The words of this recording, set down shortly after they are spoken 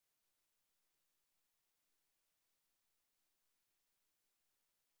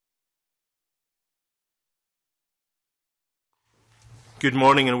Good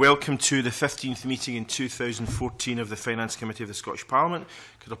morning and welcome to the 15th meeting in 2014 of the Finance Committee of the Scottish Parliament.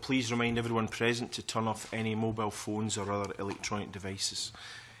 Could I please remind everyone present to turn off any mobile phones or other electronic devices.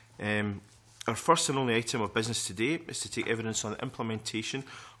 Our first and only item of business today is to take evidence on the implementation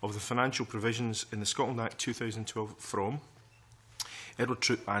of the financial provisions in the Scotland Act 2012 from Edward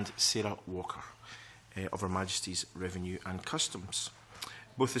Troup and Sarah Walker of Her Majesty's Revenue and Customs.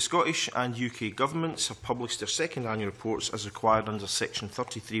 Both the Scottish and UK governments have published their second annual reports as required under Section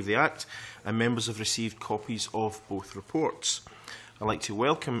 33 of the Act, and members have received copies of both reports. I'd like to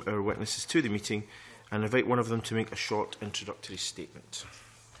welcome our witnesses to the meeting and invite one of them to make a short introductory statement.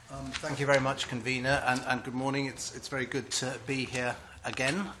 Thank you very much, Convener, and good morning. It's very good to be here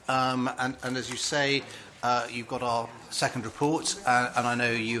again. And as you say, you've got our second report, and I know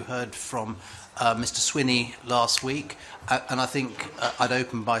you heard from Mr. Swinney last week, and I think I'd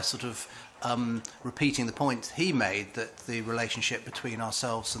open by sort of repeating the point he made, that the relationship between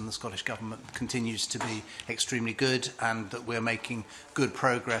ourselves and the Scottish Government continues to be extremely good, and that we're making good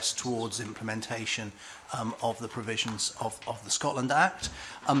progress towards implementation of the provisions of the Scotland Act.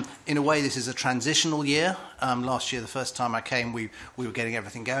 In a way, this is a transitional year. Last year, the first time I came, we were getting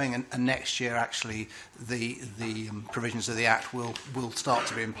everything going, and next year, actually, the provisions of the Act will start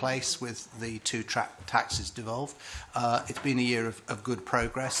to be in place with the two taxes devolved. It's been a year of good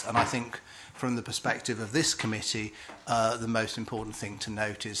progress, and I think from the perspective of this committee, the most important thing to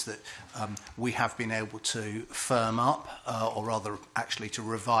note is that we have been able to firm up, or rather actually to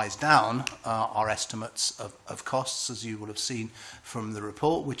revise down our estimates of costs, as you will have seen from the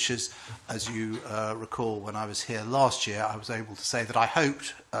report, which is, as you recall, when I was here last year, I was able to say that I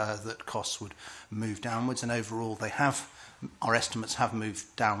hoped that costs would move downwards, and overall our estimates have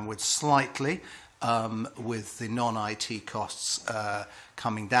moved downwards slightly, with the non-IT costs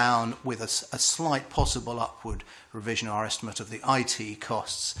coming down, with a slight possible upward revision of our estimate of the IT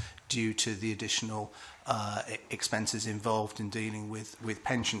costs due to the additional expenses involved in dealing with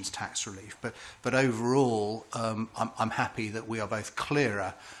pensions tax relief. But overall, I'm happy that we are both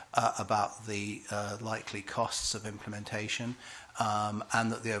clearer about the likely costs of implementation,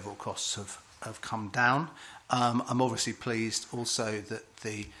 and that the overall costs have come down. I'm obviously pleased also that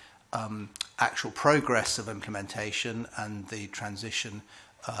the actual progress of implementation and the transition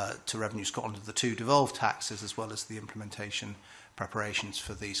to Revenue Scotland of the two devolved taxes, as well as the implementation preparations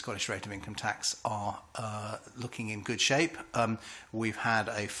for the Scottish rate of income tax, are looking in good shape. We've had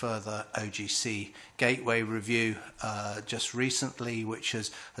a further OGC gateway review just recently, which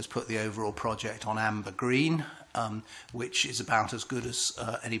has put the overall project on amber green, which is about as good as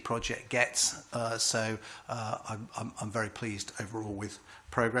any project gets. So I'm very pleased overall with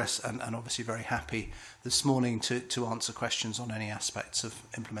progress, and obviously very happy this morning to answer questions on any aspects of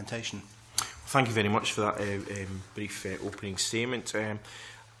implementation. Thank you very much for that brief opening statement.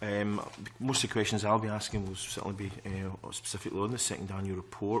 Most of the questions I'll be asking will certainly be specifically on the second annual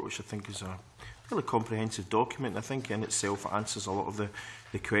report, which I think is a fairly comprehensive document. I think in itself it answers a lot of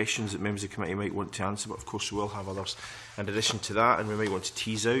the questions that members of the committee might want to answer, but of course we will have others in addition to that, and we might want to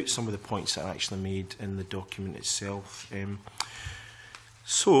tease out some of the points that are actually made in the document itself.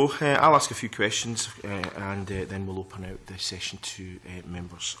 So I'll ask a few questions, and then we'll open out the session to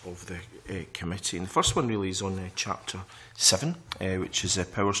members of the committee. And the first one really is on Chapter 7, which is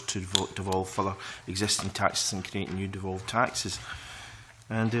powers to devolve further existing taxes and create new devolved taxes.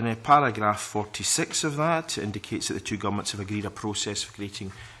 And in paragraph 46 of that, it indicates that the two governments have agreed a process for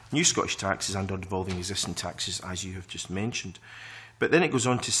creating new Scottish taxes and or devolving existing taxes, as you have just mentioned. But then it goes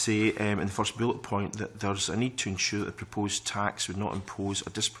on to say in the first bullet point that there's a need to ensure that the proposed tax would not impose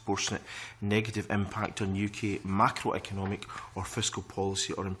a disproportionate negative impact on UK macroeconomic or fiscal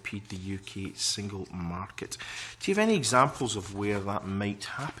policy or impede the UK single market. Do you have any examples of where that might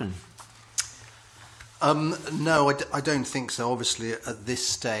happen? No, I don't think so. Obviously, at this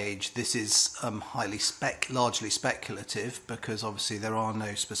stage, this is largely speculative, because obviously there are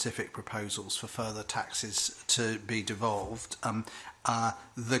no specific proposals for further taxes to be devolved.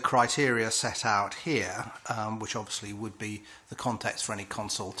 The criteria set out here, which obviously would be the context for any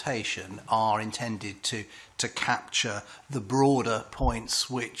consultation, are intended to capture the broader points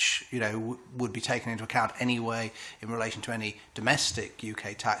which would be taken into account anyway in relation to any domestic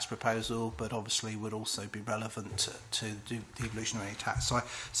UK tax proposal, but obviously would also be relevant to the devolution of any tax.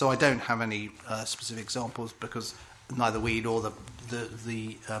 So I don't have any specific examples, because neither we nor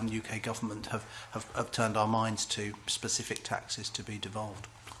the UK government have turned our minds to specific taxes to be devolved.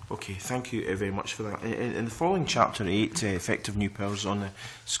 Okay, thank you very much for that. In the following Chapter 8, effective new powers on the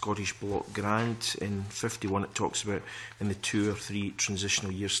Scottish Block Grant, in 51 it talks about in the 2 or 3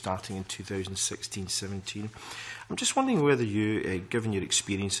 transitional years starting in 2016-17. I'm just wondering whether you, given your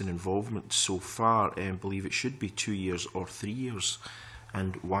experience and involvement so far, believe it should be 2 years or 3 years,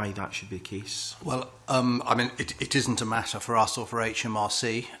 and why that should be the case. Well, I mean, it isn't a matter for us or for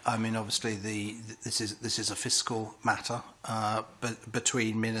HMRC. I mean, obviously, this is a fiscal matter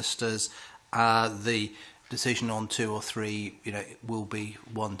between ministers. The decision on 2 or 3, will be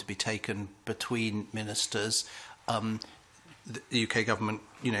one to be taken between ministers. The UK government,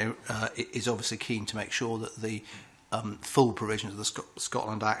 is obviously keen to make sure that the full provisions of the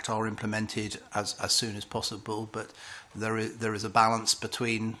Scotland Act are implemented as soon as possible, but there is a balance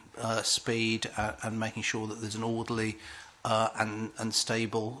between speed and making sure that there's an orderly and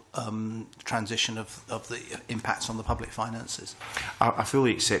stable transition of the impacts on the public finances. I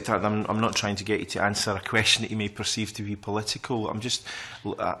fully accept that. I'm not trying to get you to answer a question that you may perceive to be political. I'm just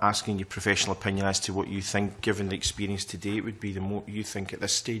asking your professional opinion as to what you think, given the experience to date, would be you think at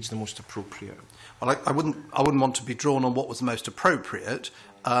this stage the most appropriate. Well, I wouldn't want to be drawn on what was most appropriate.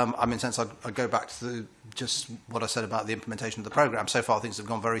 I mean, since I go back to just what I said about the implementation of the programme, so far things have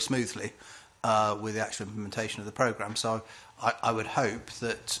gone very smoothly with the actual implementation of the programme. So I would hope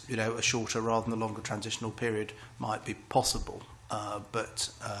that a shorter rather than a longer transitional period might be possible. But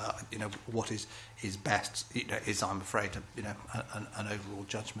what is best is, I'm afraid, an overall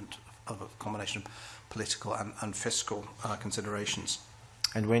judgment of a combination of political and fiscal considerations.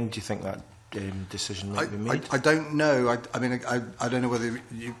 And when do you think that decision might be made? I don't know. I mean, I don't know whether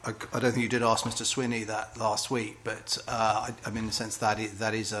I don't think you did ask Mr. Swinney that last week, but I mean, in the sense that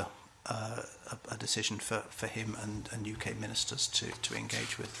that is a decision for him and UK ministers to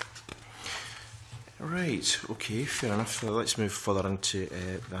engage with. Right. Okay. Fair enough. Let's move further into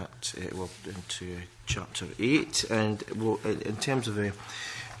into Chapter 8, and in terms of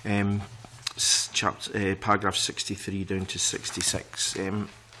paragraph 63 down to 66.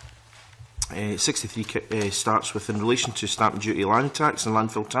 63 starts with, in relation to stamp duty, land tax and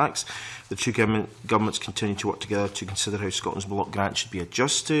landfill tax, the two governments continue to work together to consider how Scotland's block grant should be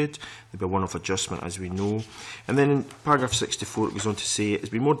adjusted. There'll be a one-off adjustment, as we know. And then in paragraph 64 it goes on to say, it's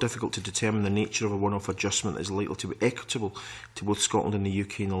been more difficult to determine the nature of a one-off adjustment that is likely to be equitable to both Scotland and the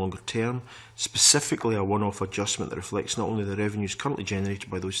UK in the longer term, specifically a one-off adjustment that reflects not only the revenues currently generated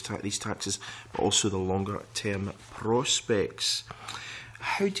by these taxes, but also the longer-term prospects.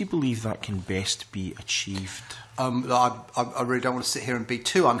 How do you believe that can best be achieved? I really don't want to sit here and be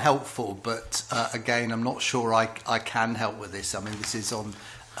too unhelpful, but again, I'm not sure I can help with this. I mean, this is on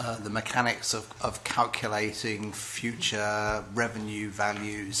the mechanics of calculating future revenue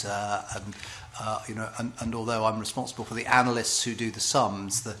values, and although I'm responsible for the analysts who do the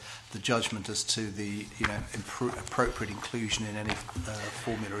sums, the judgment as to the appropriate inclusion in any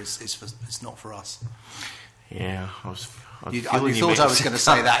formula is not for us. Yeah, you thought I was going to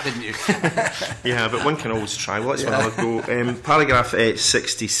say that, didn't you? Yeah, but one can always try. Well, let's have another go. Paragraph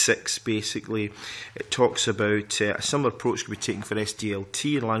 66, basically, it talks about a similar approach could be taken for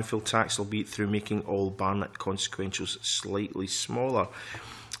SDLT and landfill tax, albeit through making all Barnett consequentials slightly smaller.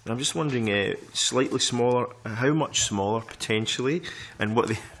 And I'm just wondering, slightly smaller, how much smaller potentially, and what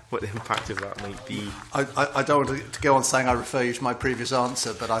the impact of that might be. I don't want to go on saying I refer you to my previous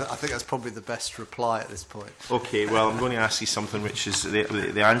answer, but I think that's probably the best reply at this point. Okay, well, I'm going to ask you something which is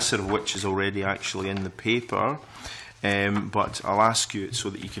the answer of which is already actually in the paper, but I'll ask you it so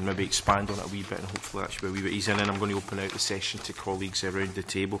that you can maybe expand on it a wee bit, and hopefully that should be a wee bit easier. And then I'm going to open out the session to colleagues around the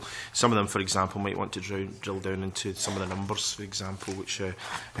table. Some of them, for example, might want to drill down into some of the numbers, for example, which are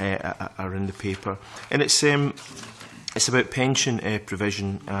in the paper. And it's about pension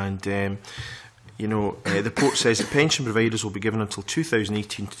provision, and the report says that pension providers will be given until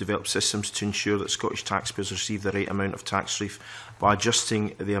 2018 to develop systems to ensure that Scottish taxpayers receive the right amount of tax relief by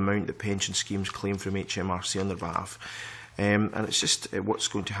adjusting the amount that pension schemes claim from HMRC on their behalf. And it's just what's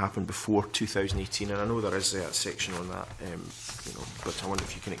going to happen before 2018, and I know there is a section on that, but I wonder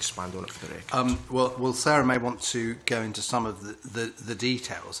if you can expand on it for the record. Well, Sarah may want to go into some of the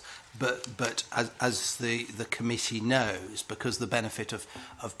details, but as the committee knows, because the benefit of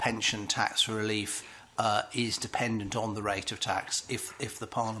pension tax relief is dependent on the rate of tax, if the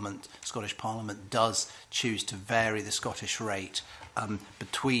Scottish Parliament does choose to vary the Scottish rate after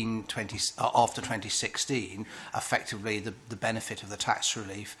 2016, effectively the benefit of the tax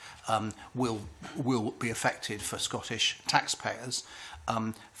relief will be affected for Scottish taxpayers.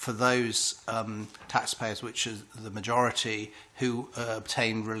 For those taxpayers, which is the majority, who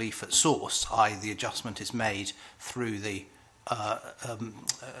obtain relief at source, i.e. the adjustment is made through the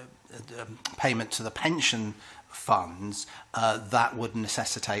payment to the pension funds, that would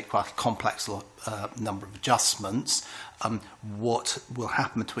necessitate quite a complex number of adjustments. What will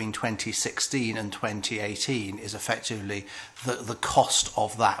happen between 2016 and 2018 is effectively the cost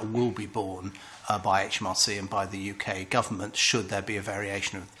of that will be borne by HMRC and by the UK government should there be a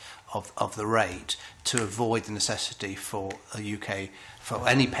variation of the rate, to avoid the necessity for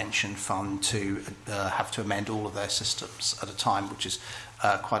any pension fund to have to amend all of their systems at a time, which is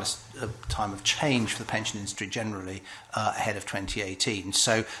quite a time of change for the pension industry generally ahead of 2018.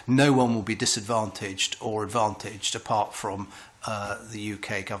 So no one will be disadvantaged or advantaged apart from the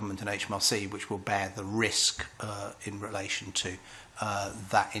UK government and HMRC, which will bear the risk in relation to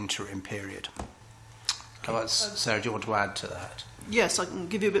that interim period. Sarah, do you want to add to that? Yes, I can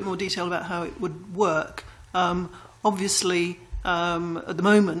give you a bit more detail about how it would work. Obviously, at the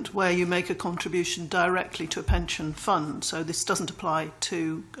moment, where you make a contribution directly to a pension fund, so this doesn't apply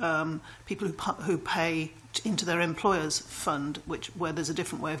to people who pay into their employer's fund, where there's a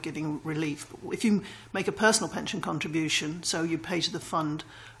different way of giving relief. But if you make a personal pension contribution, so you pay to the fund,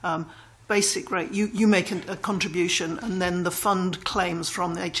 basic rate, you make a contribution, and then the fund claims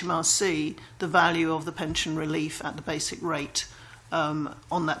from the HMRC the value of the pension relief at the basic rate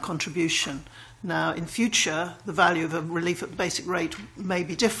on that contribution. Now, in future, the value of a relief at the basic rate may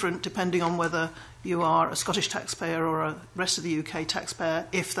be different depending on whether you are a Scottish taxpayer or a rest of the UK taxpayer,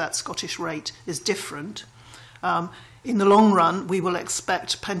 if that Scottish rate is different. In the long run, we will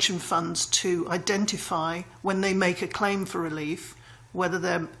expect pension funds to identify, when they make a claim for relief, whether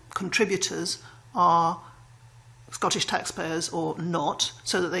their contributors are Scottish taxpayers or not,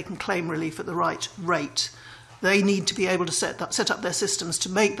 so that they can claim relief at the right rate. They need to be able to set up their systems to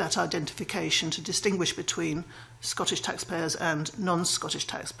make that identification, to distinguish between Scottish taxpayers and non-Scottish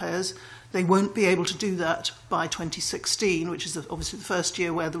taxpayers. They won't be able to do that by 2016, which is obviously the first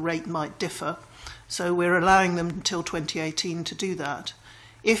year where the rate might differ. So we're allowing them until 2018 to do that.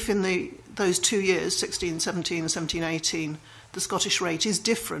 If in those 2 years, 16, 17 and 17, 18, the Scottish rate is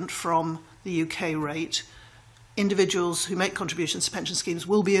different from the UK rate, individuals who make contributions to pension schemes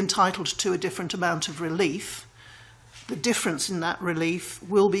will be entitled to a different amount of relief. The difference in that relief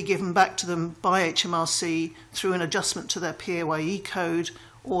will be given back to them by HMRC through an adjustment to their PAYE code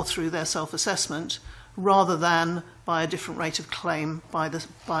or through their self-assessment, rather than by a different rate of claim by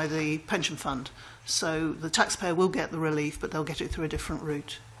the pension fund. So the taxpayer will get the relief, but they'll get it through a different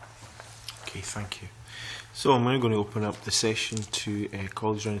route. Okay, thank you. So I'm now going to open up the session to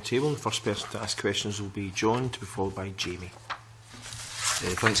colleagues around the table. The first person to ask questions will be John, to be followed by Jamie.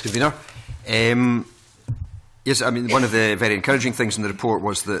 Thanks, Convener. Yes, I mean, one of the very encouraging things in the report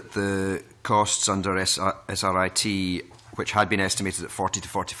was that the costs under SRIT, which had been estimated at 40 to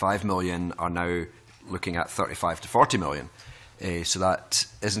 45 million, are now looking at 35 to 40 million. So that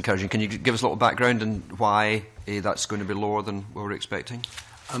is encouraging. Can you give us a little background on why that's going to be lower than we were expecting?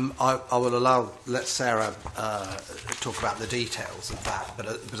 I will let Sarah talk about the details of that, but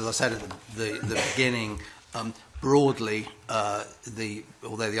as I said at the beginning, broadly,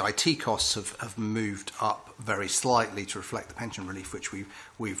 although the IT costs have moved up very slightly to reflect the pension relief which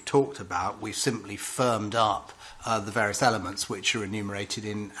we've talked about, we've simply firmed up the various elements which are enumerated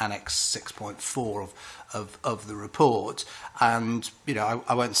in Annex 6.4 of the report. And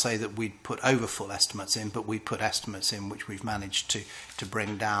I won't say that we'd put over full estimates in, but we put estimates in which we've managed to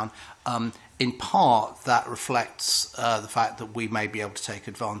bring down. In part, that reflects the fact that we may be able to take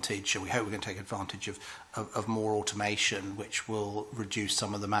advantage, or we hope we're going to take advantage of more automation, which will reduce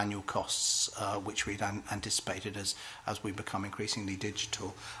some of the manual costs which we'd anticipated as we become increasingly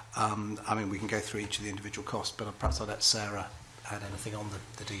digital. I mean, we can go through each of the individual costs, but perhaps I'll let Sarah add anything on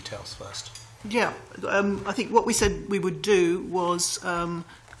the details first. Yeah, I think what we said we would do was,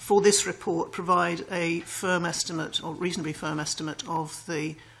 for this report, provide a firm estimate, or reasonably firm estimate, of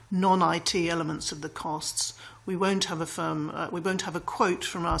the non-IT elements of the costs. We won't have a quote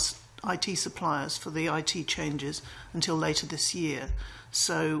from our IT suppliers for the IT changes until later this year.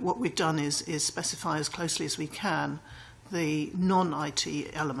 So what we've done is specify as closely as we can the non-IT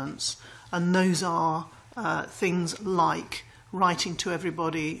elements, and those are things like writing to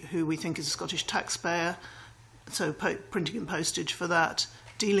everybody who we think is a Scottish taxpayer, so printing and postage for that,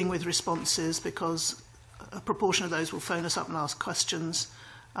 dealing with responses because a proportion of those will phone us up and ask questions,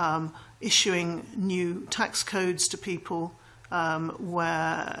 issuing new tax codes to people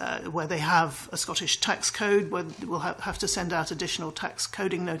where they have a Scottish tax code, where we'll have to send out additional tax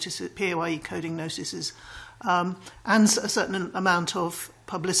coding notices, PAYE coding notices, and a certain amount of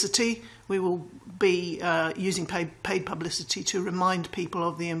publicity. We will be using paid publicity to remind people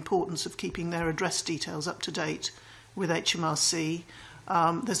of the importance of keeping their address details up to date HMRC.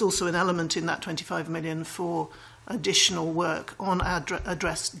 There's also an element in that 25 million for additional work on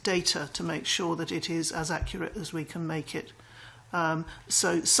address data to make sure that it is as accurate as we can make it.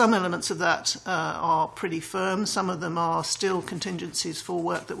 So some elements of that are pretty firm. Some of them are still contingencies for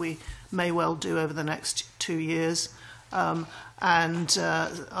work that we may well do over the next 2 years. And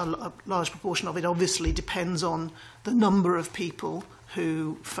a large proportion of it obviously depends on the number of people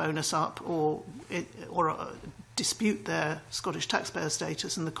who phone us up or dispute their Scottish taxpayer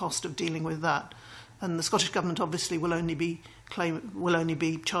status and the cost of dealing with that. And the Scottish Government obviously will only be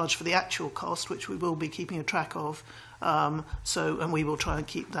charged for the actual cost, which we will be keeping a track of. And we will try and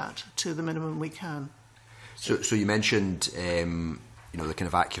keep that to the minimum we can. So you mentioned the kind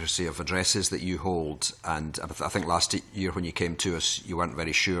of accuracy of addresses that you hold, and I think last year when you came to us, you weren't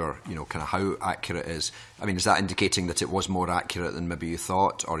very sure, kind of how accurate it is. I mean, is that indicating that it was more accurate than maybe you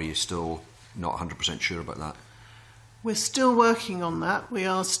thought, or are you still not 100% sure about that? We're still working on that. We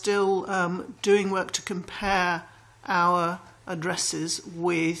are still doing work to compare our addresses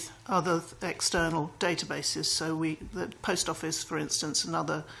with other external databases. So the Post Office, for instance, and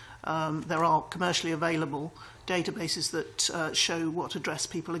other, there are commercially available databases that show what address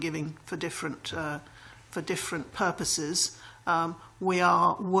people are giving for different purposes. We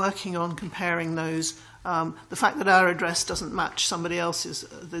are working on comparing those. The fact that our address doesn't match somebody else's,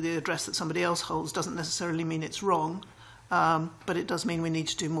 the address that somebody else holds, doesn't necessarily mean it's wrong, but it does mean we need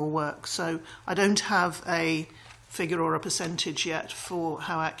to do more work. So I don't have a figure or a percentage yet for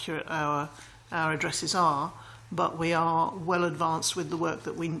how accurate our addresses are, but we are well advanced with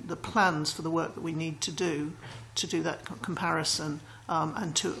the plans for the work that we need to do that comparison,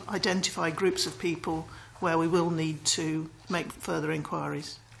 and to identify groups of people where we will need to make further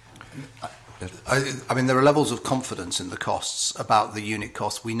inquiries. I mean, there are levels of confidence in the costs about the unit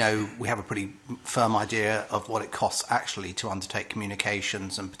costs. We know we have a pretty firm idea of what it costs actually to undertake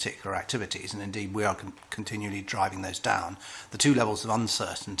communications and particular activities, and indeed we are continually driving those down. The two levels of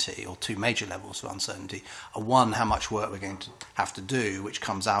uncertainty, or two major levels of uncertainty, are one, how much work we're going to have to do, which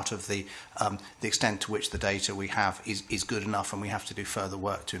comes out of the extent to which the data we have is good enough, and we have to do further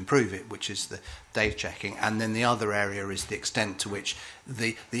work to improve it, which is the data checking. And then the other area is the extent to which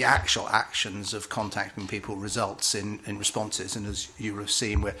the actual actions of contacting people results in responses. And as you will have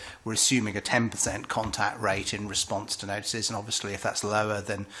seen, we're assuming a 10% contact rate in response to notices, and obviously if that's lower,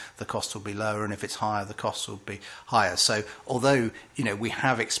 then the cost will be lower, and if it's higher, the cost will be higher. So although we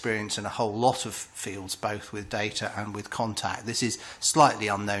have experience in a whole lot of fields, both with data and with contact, this is slightly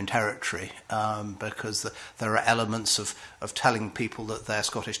unknown territory, because there are elements of telling people that they're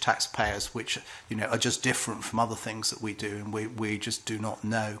Scottish taxpayers which are just different from other things that we do, and we just do not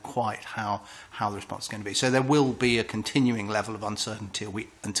know quite how the response is going to be. So there will be a continuing level of uncertainty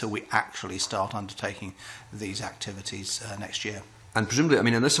until we actually start undertaking these activities next year. And presumably, I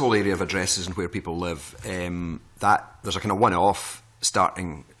mean, in this whole area of addresses and where people live, that there's a kind of one-off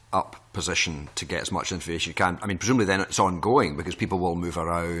starting up position to get as much information you can. I mean, presumably then it's ongoing, because people will move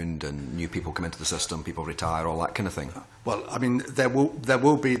around and new people come into the system, people retire, all that kind of thing. Well, I mean, there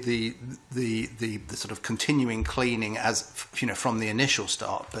will be the sort of continuing cleaning as from the initial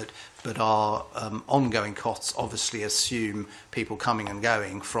start, but our ongoing costs obviously assume people coming and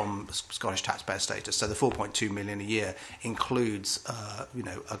going from Scottish taxpayer status. So the 4.2 million a year includes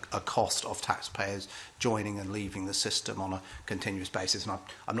a cost of taxpayers joining and leaving the system on a continuous basis. And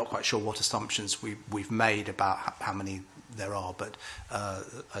I'm not quite sure what assumptions we've made about how many there are, but I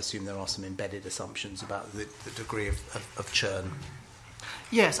assume there are some embedded assumptions about the degree of churn.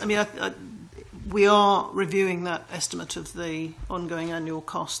 Yes, I mean, we are reviewing that estimate of the ongoing annual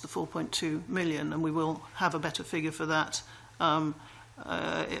cost, the 4.2 million, and we will have a better figure for that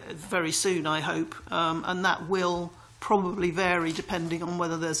very soon, I hope, and that will probably vary depending on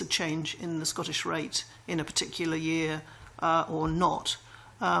whether there's a change in the Scottish rate in a particular year or not.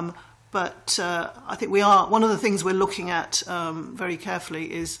 But I think one of the things we're looking at very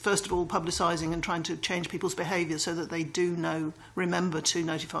carefully is, first of all, publicising and trying to change people's behaviour so that they do remember to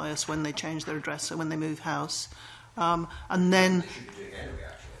notify us when they change their address, so when they move house. And then,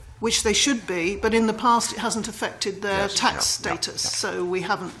 which they should be, but in the past it hasn't affected their tax status, so we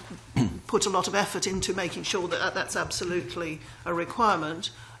haven't put a lot of effort into making sure that that's absolutely a requirement.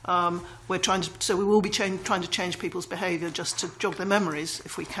 We will be trying to change people's behaviour just to jog their memories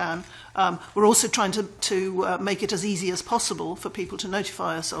if we can. We're also trying to make it as easy as possible for people to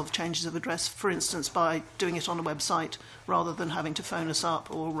notify us of changes of address, for instance, by doing it on a website rather than having to phone us up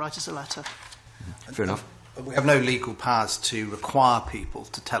or write us a letter. Fair enough. We have no legal powers to require people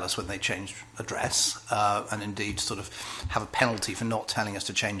to tell us when they change address, and indeed sort of have a penalty for not telling us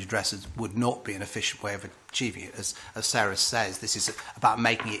to change addresses would not be an efficient way of achieving it. As Sarah says, this is about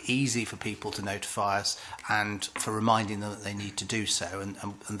making it easy for people to notify us and for reminding them that they need to do so, and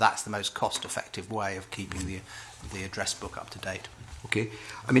that's the most cost-effective way of keeping the address book up to date. Okay.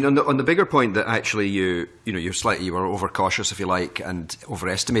 I mean, on the bigger point that actually you were overcautious, if you like, and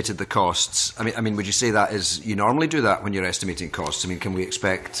overestimated the costs. I mean, would you say that is you normally do that when you're estimating costs? I mean, can we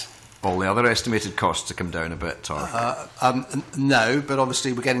expect all the other estimated costs to come down a bit? Or? No, but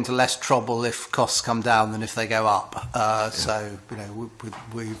obviously we get into less trouble if costs come down than if they go up. So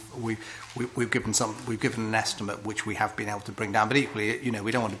we've given an estimate which we have been able to bring down, but equally,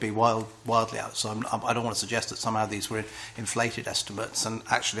 we don't want to be wildly out. So I don't want to suggest that somehow these were inflated estimates. And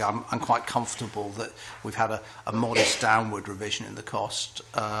actually, I'm quite comfortable that we've had a modest downward revision in the cost,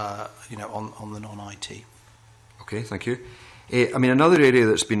 on the non-IT. Okay, thank you. I mean, another area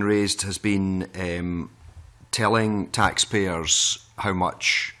that's been raised has been telling taxpayers how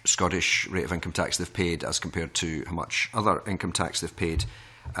much Scottish rate of income tax they've paid as compared to how much other income tax they've paid.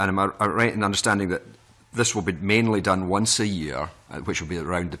 And am I right in understanding that this will be mainly done once a year, which will be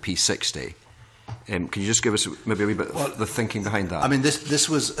around the P60? Can you just give us maybe a wee bit of the thinking behind that? I mean, this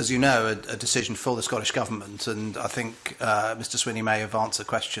was, as you know, a decision for the Scottish Government, and I think Mr Swinney may have answered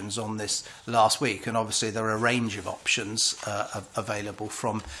questions on this last week, and obviously there are a range of options available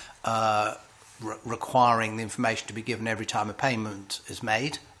from requiring the information to be given every time a payment is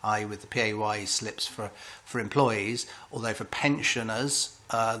made, i.e. with the PAYE slips for employees, although for pensioners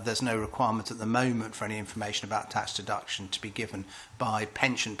there's no requirement at the moment for any information about tax deduction to be given by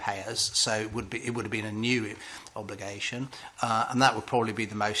pension payers, so it would have been a new obligation, and that would probably be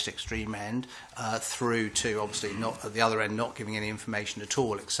the most extreme end, through to obviously not at the other end not giving any information at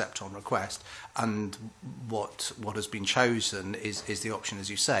all except on request. And what has been chosen is the option, as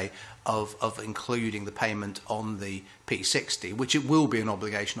you say, of including the payment on the P60, which it will be an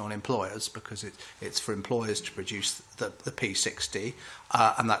obligation on employers because it's for employers to produce the P60,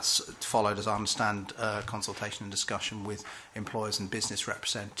 and that's followed, as I understand, consultation and discussion with employers and business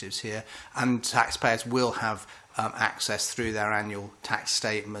representatives here. And taxpayers will have access through their annual tax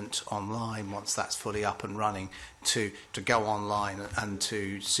statement online once that's fully up and running to go online and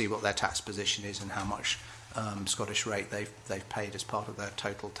to see what their tax position is and how much Scottish rate they've paid as part of their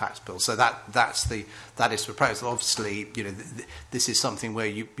total tax bill. So that is proposed. Obviously, this is something where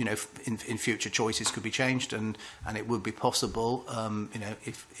in future choices could be changed, and it would be possible,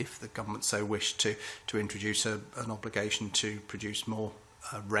 if the government so wished to introduce an obligation to produce more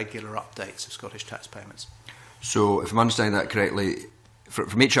regular updates of Scottish tax payments. So, if I'm understanding that correctly, from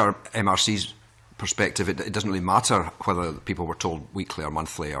HMRC's perspective, it doesn't really matter whether people were told weekly or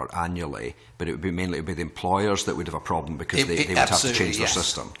monthly or annually, but it would be mainly the employers that would have a problem because they would have to change their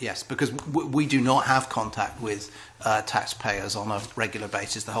system. Yes, because we do not have contact with taxpayers on a regular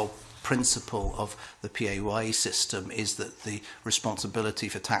basis. The whole principle of the PAYE system is that the responsibility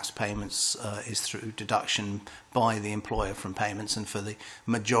for tax payments is through deduction by the employer from payments, and for the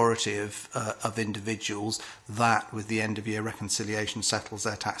majority of individuals, that with the end of year reconciliation settles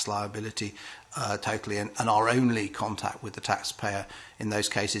their tax liability totally, and our only contact with the taxpayer in those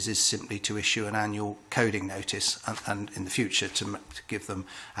cases is simply to issue an annual coding notice, and in the future to give them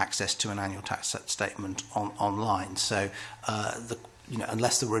access to an annual tax statement online. So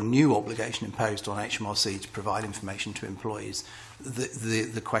unless there were a new obligation imposed on HMRC to provide information to employees,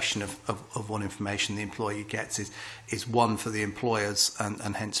 the question of what information the employee gets is one for the employers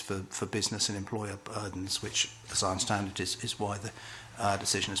and hence for business and employer burdens, which, as I understand it, is why the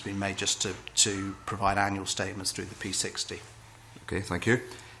decision has been made just to provide annual statements through the P60. Okay, thank you.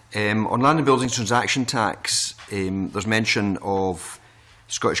 On land and buildings transaction tax, there's mention of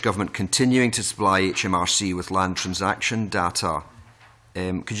Scottish Government continuing to supply HMRC with land transaction data.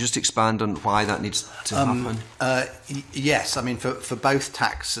 Could you just expand on why that needs to happen? Yes, I mean for both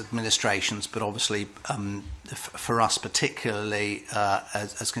tax administrations, but obviously for us particularly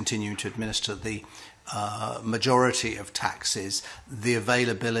as continuing to administer the majority of taxes, the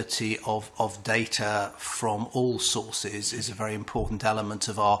availability of data from all sources is a very important element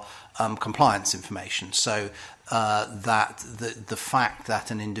of our compliance information. So that the fact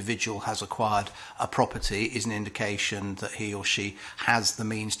that an individual has acquired a property is an indication that he or she has the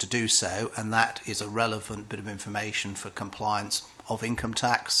means to do so, and that is a relevant bit of information for compliance of income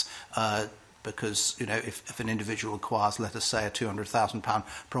tax because if an individual acquires, let us say, a £200,000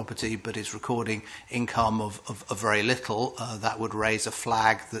 property but is recording income of very little, that would raise a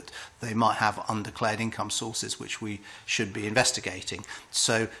flag that they might have undeclared income sources which we should be investigating.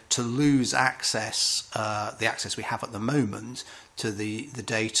 So to lose access, the access we have at the moment to the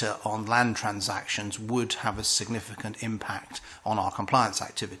data on land transactions would have a significant impact on our compliance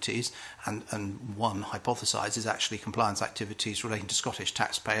activities, and one hypothesised is actually compliance activities relating to Scottish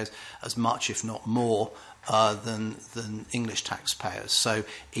taxpayers as much, if not more, than English taxpayers. So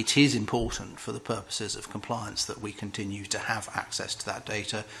it is important for the purposes of compliance that we continue to have access to that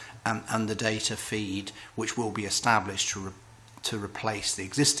data, and the data feed which will be established to replace the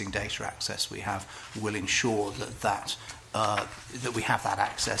existing data access we have will ensure that we have that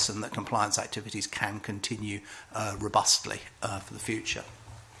access and that compliance activities can continue robustly for the future.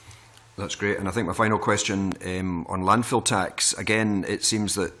 That's great. And I think my final question on landfill tax, again, it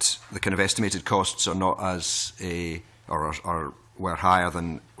seems that the kind of estimated costs are not as were higher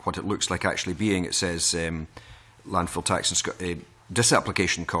than what it looks like actually being. It says landfill tax and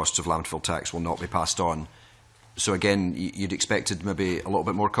disapplication costs of landfill tax will not be passed on. So again, you'd expected maybe a little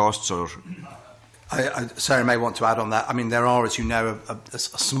bit more costs, or? Sarah may want to add on that. I mean, there are, as you know, a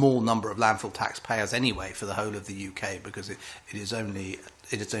small number of landfill taxpayers anyway for the whole of the UK, because it is only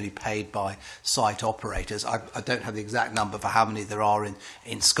paid by site operators. I don't have the exact number for how many there are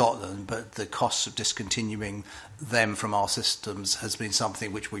in Scotland, but the costs of discontinuing them from our systems has been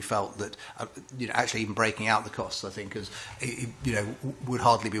something which we felt that actually even breaking out the costs, I think, would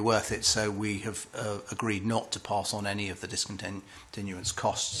hardly be worth it. So we have agreed not to pass on any of the discontinuance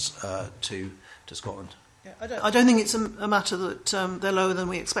costs to Scotland. Yeah, I don't think it's a matter that they're lower than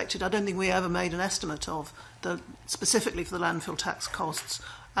we expected. I don't think we ever made an estimate of specifically for the landfill tax costs.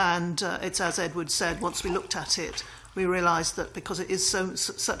 And it's as Edward said, once we looked at it, we realised that because it is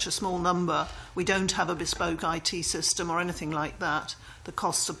such a small number, we don't have a bespoke IT system or anything like that. The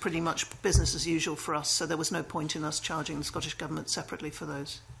costs are pretty much business as usual for us, so there was no point in us charging the Scottish Government separately for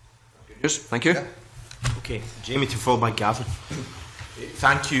those. Yes, thank you. Yeah. Okay, Jamie, to follow by Gavin.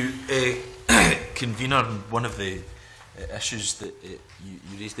 Thank you. Convener, one of the issues that you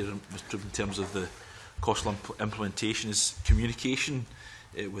raised there, Mr. Troup, in terms of the costly implementation is communication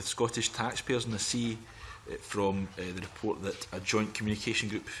with Scottish taxpayers, and I see from the report that a joint communication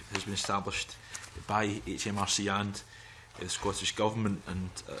group has been established by HMRC and the Scottish Government, and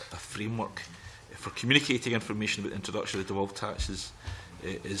a framework for communicating information about the introduction of the devolved taxes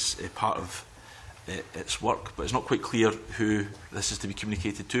is a part of its work, but it's not quite clear who this is to be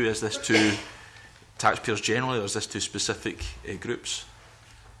communicated to. Is this to taxpayers generally, or is this to specific groups?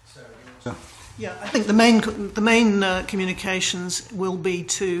 Yeah, I think the main communications will be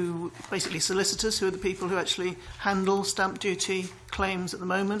to basically solicitors, who are the people who actually handle stamp duty claims at the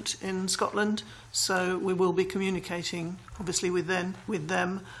moment in Scotland. So we will be communicating, obviously, with them.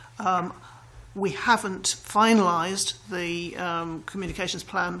 We haven't finalised the communications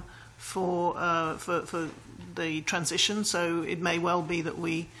plan for the transition, so it may well be that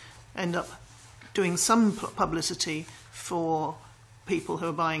we end up doing some publicity for people who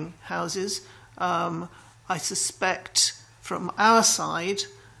are buying houses. I suspect from our side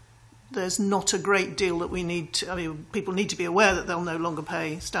there's not a great deal that we need to, people need to be aware that they'll no longer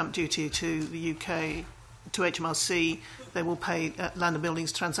pay stamp duty to the UK, to HMRC. They will pay land and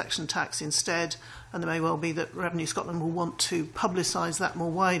buildings transaction tax instead, and there may well be that Revenue Scotland will want to publicise that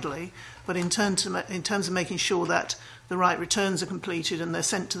more widely. But in terms of making sure that the right returns are completed and they're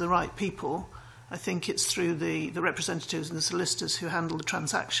sent to the right people, I think it's through the representatives and the solicitors who handle the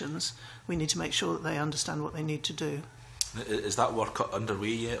transactions. We need to make sure that they understand what they need to do. Is that work underway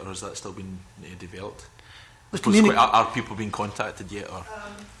yet, or has that still been developed? The are people being contacted yet? Or?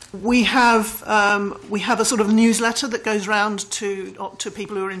 We have a sort of newsletter that goes round to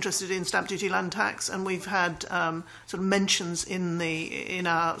people who are interested in stamp duty land tax, and we've had sort of mentions in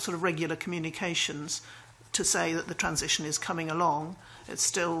our sort of regular communications to say that the transition is coming along. It's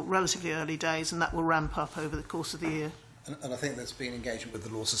still relatively early days, and that will ramp up over the course of the year. And I think there's been engagement with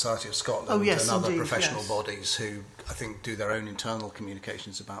the Law Society of Scotland and other indeed, professional bodies who, I think, do their own internal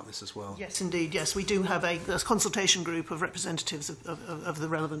communications about this as well. Yes, indeed, yes. We do have a consultation group of representatives of the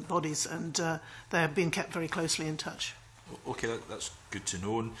relevant bodies, and they have been kept very closely in touch. Okay, that's good to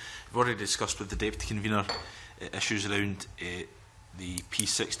know. And we've already discussed with the Deputy Convener issues around the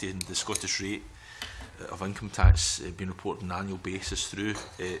P60 and the Scottish rate of income tax being reported on an annual basis through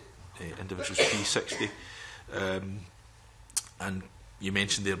individuals P60. And you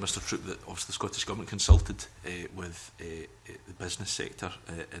mentioned there, Mr. Troup, that obviously the Scottish Government consulted with the business sector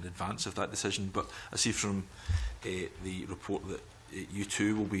in advance of that decision. But I see from the report that you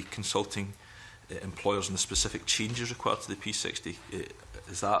too will be consulting employers and the specific changes required to the P60.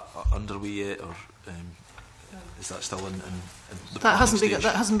 Is that underway yet, or is that still in the that hasn't stage? begun?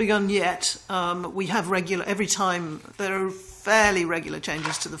 That hasn't begun yet. We have regular every time there are fairly regular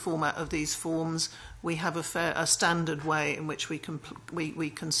changes to the format of these forms. We have a standard way in which we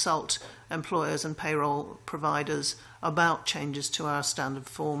consult employers and payroll providers about changes to our standard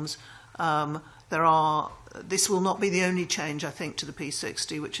forms. This will not be the only change, I think, to the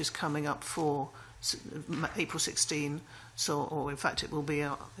P60, which is coming up for April 16. So, or in fact, it'll be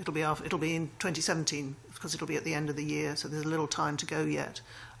in 2017 because it'll be at the end of the year. So there's a little time to go yet.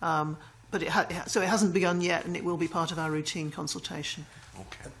 But it hasn't begun yet, and it will be part of our routine consultation.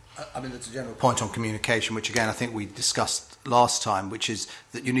 Okay. I mean, there's a general point on communication, which again I think we discussed last time, which is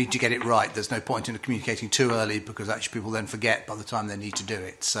that you need to get it right. There's no point in communicating too early because actually people then forget by the time they need to do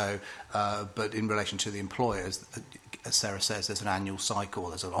it. So, but in relation to the employers, as Sarah says, there's an annual cycle,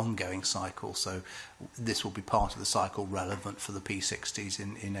 there's an ongoing cycle. So this will be part of the cycle relevant for the P60s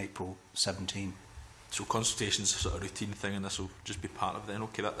in April 17. So consultations are sort of a routine thing, and this will just be part of then.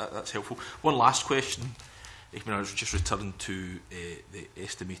 Okay, that's helpful. One last question. I was just returning to the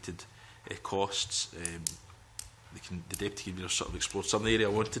estimated costs. The Deputy Convener sort of explored some of the area I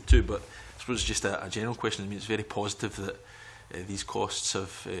wanted to, but I suppose it's just a general question. I mean, it's very positive that these costs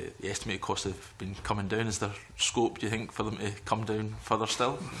have, the estimated costs have been coming down. Is there scope, do you think, for them to come down further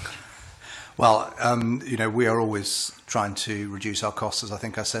still? Well, you know, we are always trying to reduce our costs, as I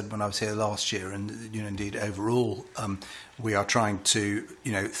think I said when I was here last year, and you know, indeed overall, we are trying to,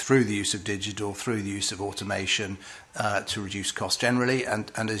 you know, through the use of digital, through the use of automation, to reduce costs generally. And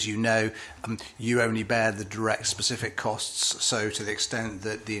as you know, you only bear the direct specific costs. So to the extent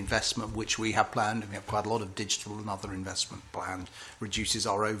that the investment which we have planned, and we have quite a lot of digital and other investment planned, reduces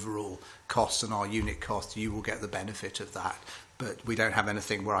our overall costs and our unit costs, you will get the benefit of that. But we don't have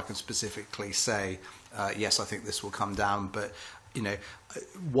anything where I can specifically say, yes, I think this will come down. But, you know,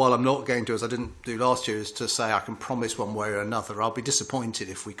 while I'm not going to, as I didn't do last year, is to say I can promise one way or another. I'll be disappointed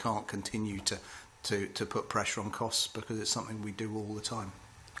if we can't continue to put pressure on costs, because it's something we do all the time.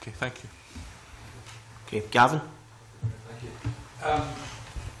 Okay, thank you. Okay, Gavin? Thank you.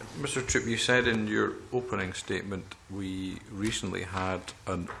 Mr. Troup, you said in your opening statement we recently had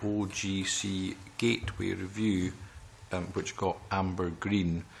an OGC gateway review which got amber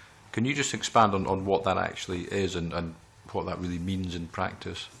green. Can you just expand on what that actually is and what that really means in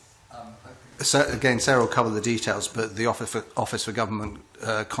practice? So again, Sarah will cover the details, but the Office for Government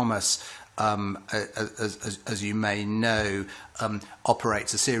Commerce, as you may know,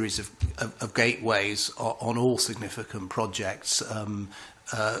 operates a series of gateways on all significant projects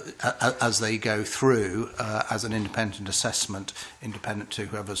as they go through as an independent assessment, independent to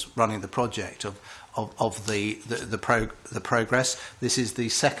whoever's running the project of the progress. This is the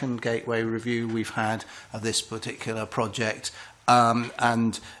second gateway review we've had of this particular project,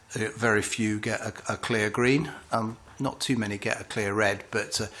 and very few get a clear green. Not too many get a clear red,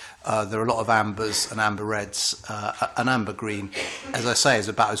 but there are a lot of ambers and amber reds. An amber green, as I say, is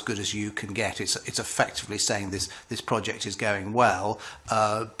about as good as you can get. It's effectively saying this project is going well,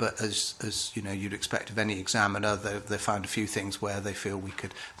 but as you know, you'd expect of any examiner, they found a few things where they feel we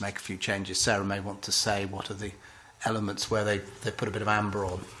could make a few changes. Sarah may want to say what are the elements where they put a bit of amber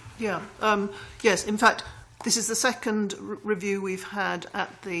on. Yeah. Yes. In fact, this is the second review we've had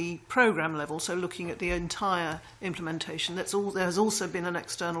at the programme level, so looking at the entire implementation. There has also been an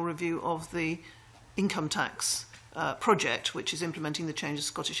external review of the income tax project, which is implementing the change of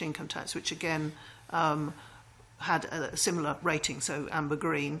Scottish income tax, which again had a similar rating, so amber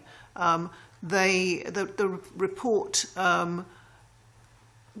green. The report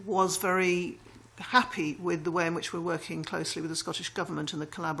was very happy with the way in which we're working closely with the Scottish Government and the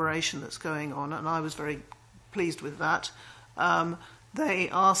collaboration that's going on, and I was very pleased with that. They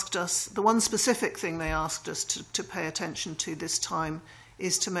asked us, the one specific thing they asked us to pay attention to this time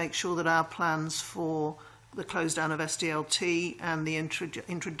is to make sure that our plans for the close down of SDLT and the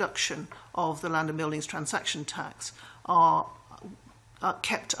introduction of the Land and Buildings Transaction Tax are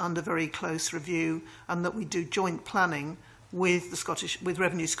kept under very close review, and that we do joint planning with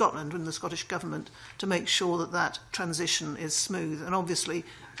Revenue Scotland and the Scottish Government to make sure that that transition is smooth. And obviously,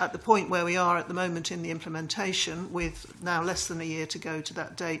 at the point where we are at the moment in the implementation, with now less than a year to go to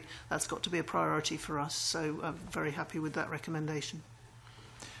that date, that's got to be a priority for us. So I'm very happy with that recommendation.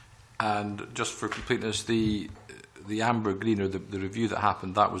 And just for completeness, the amber green, or the review that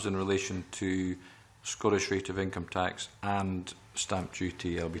happened, that was in relation to Scottish rate of income tax and stamp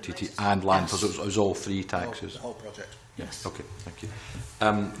duty, LBTT, and land. Yes. So it was all three taxes. The whole project. Yes. Okay, thank you.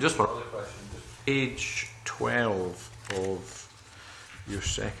 Just one other question. Page 12 of your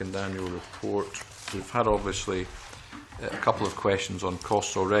second annual report. We've had obviously a couple of questions on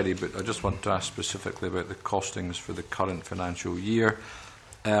costs already, but I just want to ask specifically about the costings for the current financial year.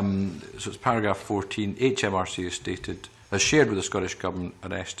 So it's paragraph 14. HMRC has shared with the Scottish Government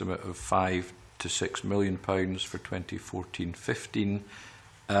an estimate of £5 to £6 million for 2014-15.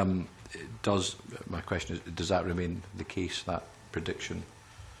 My question is, does that remain the case, that prediction?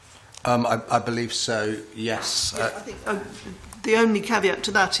 I believe so, yes. Yeah, I think the only caveat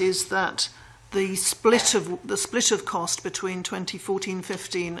to that is that the split of cost between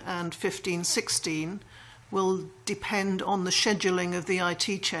 2014-15 and 15-16 will depend on the scheduling of the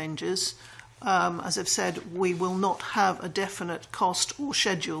IT changes. As I've said, we will not have a definite cost or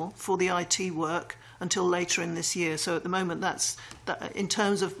schedule for the IT work until later in this year. So at the moment, that in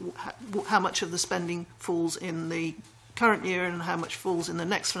terms of how much of the spending falls in the current year and how much falls in the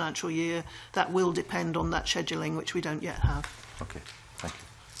next financial year, that will depend on that scheduling, which we don't yet have. Okay, thank you.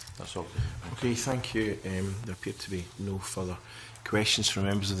 That's all. Okay, thank you. There appear to be no further questions from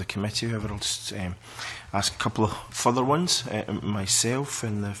members of the committee. However, I'll just ask a couple of further ones myself.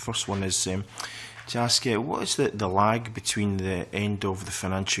 And the first one is to ask, what is the lag between the end of the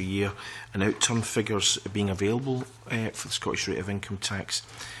financial year and outturn figures being available for the Scottish rate of income tax?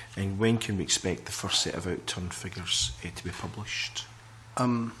 And when can we expect the first set of outturn figures to be published?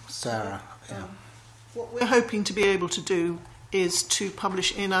 Sarah. Yeah. What we're hoping to be able to do is to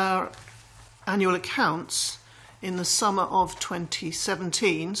publish in our annual accounts in the summer of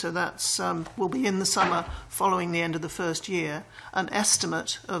 2017, so that's will be in the summer following the end of the first year, an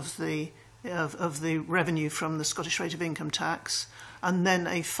estimate of the revenue from the Scottish rate of income tax, and then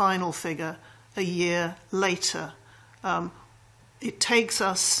a final figure a year later. It takes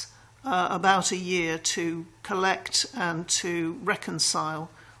us about a year to collect and to reconcile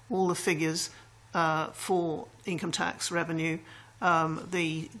all the figures for income tax revenue.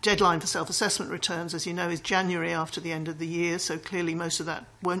 The deadline for self-assessment returns, as you know, is January after the end of the year, so clearly most of that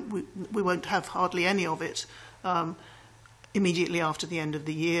we won't have hardly any of it immediately after the end of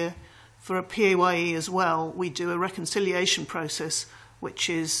the year. For a PAYE as well, we do a reconciliation process, which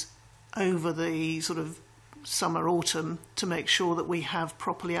is over the sort of summer, autumn, to make sure that we have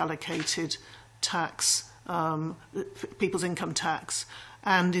properly allocated tax, people's income tax.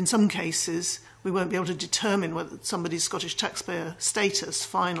 And in some cases, we won't be able to determine whether somebody's Scottish taxpayer status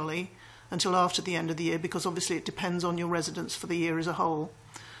finally until after the end of the year, because obviously it depends on your residence for the year as a whole.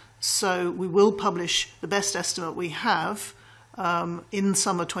 So we will publish the best estimate we have in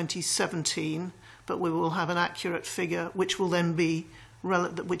summer 2017, but we will have an accurate figure, which will then be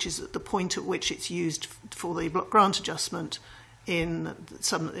which is at the point at which it's used for the block grant adjustment in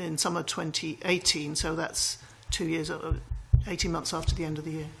summer 2018. So that's 2 years, 18 months after the end of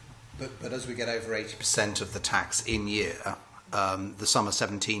the year. But as we get over 80% of the tax in year, the summer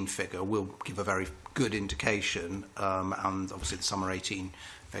 17 figure will give a very good indication, and obviously the summer 18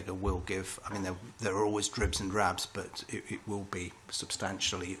 figure will give, I mean, there are always dribs and drabs, but it will be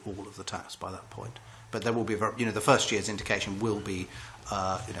substantially all of the tax by that point. But there will be, the first year's indication will be,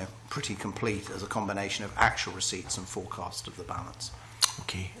 pretty complete as a combination of actual receipts and forecast of the balance.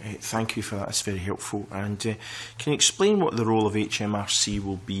 Okay, thank you for that. It's very helpful. And can you explain what the role of HMRC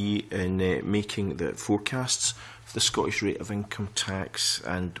will be in making the forecasts for the Scottish rate of income tax,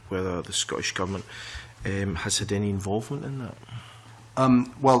 and whether the Scottish Government has had any involvement in that?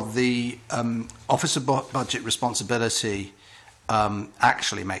 Well, the Office of Budget Responsibility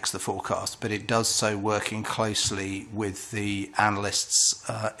actually makes the forecast, but it does so working closely with the analysts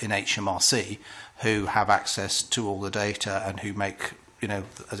in HMRC, who have access to all the data and who make,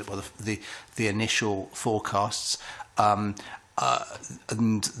 as it were, the initial forecasts. And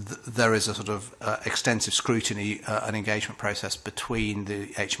there is a sort of extensive scrutiny and engagement process between the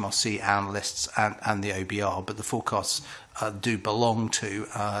HMRC analysts and the OBR, but the forecasts do belong to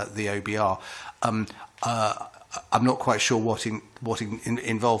the OBR. I'm not quite sure what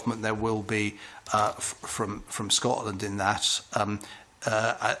involvement there will be from Scotland in that, and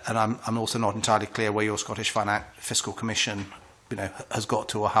I'm also not entirely clear where your Scottish Fiscal Commission, has got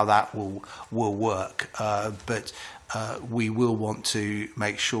to, or how that will work. But we will want to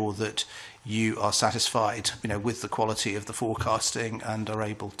make sure that you are satisfied, with the quality of the forecasting, and are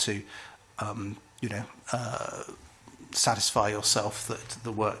able to, satisfy yourself that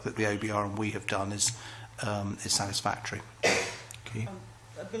the work that the OBR and we have done is satisfactory. Okay.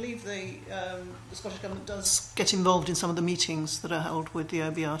 I believe the Scottish Government does get involved in some of the meetings that are held with the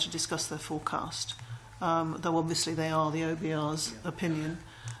OBR to discuss their forecast, though obviously they are the OBR's opinion.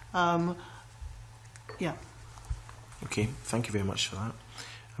 Yeah. Okay, thank you very much for that.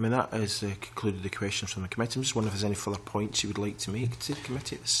 I mean, that has concluded the questions from the committee. I'm just wondering if there's any further points you would like to make to the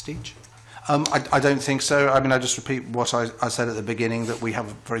committee at this stage. I don't think so. I mean, I just repeat what I said at the beginning, that we have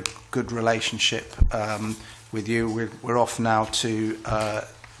a very good relationship with you. We're off now to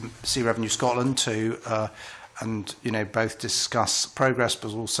see Revenue Scotland to and both discuss progress,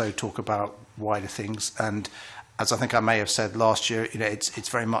 but also talk about wider things. And as I think I may have said last year, it's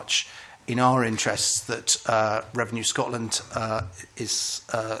very much in our interests that Revenue Scotland is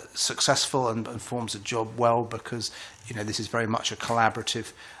successful and performs a job well, because this is very much a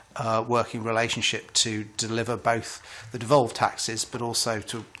collaborative working relationship to deliver both the devolved taxes, but also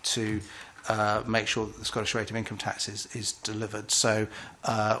to make sure that the Scottish rate of income tax is delivered. So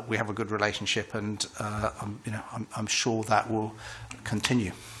we have a good relationship, and I'm sure that will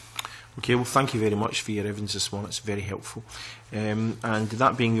continue. Okay, well, thank you very much for your evidence this morning. It's very helpful. And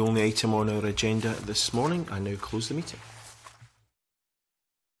that being the only item on our agenda this morning, I now close the meeting.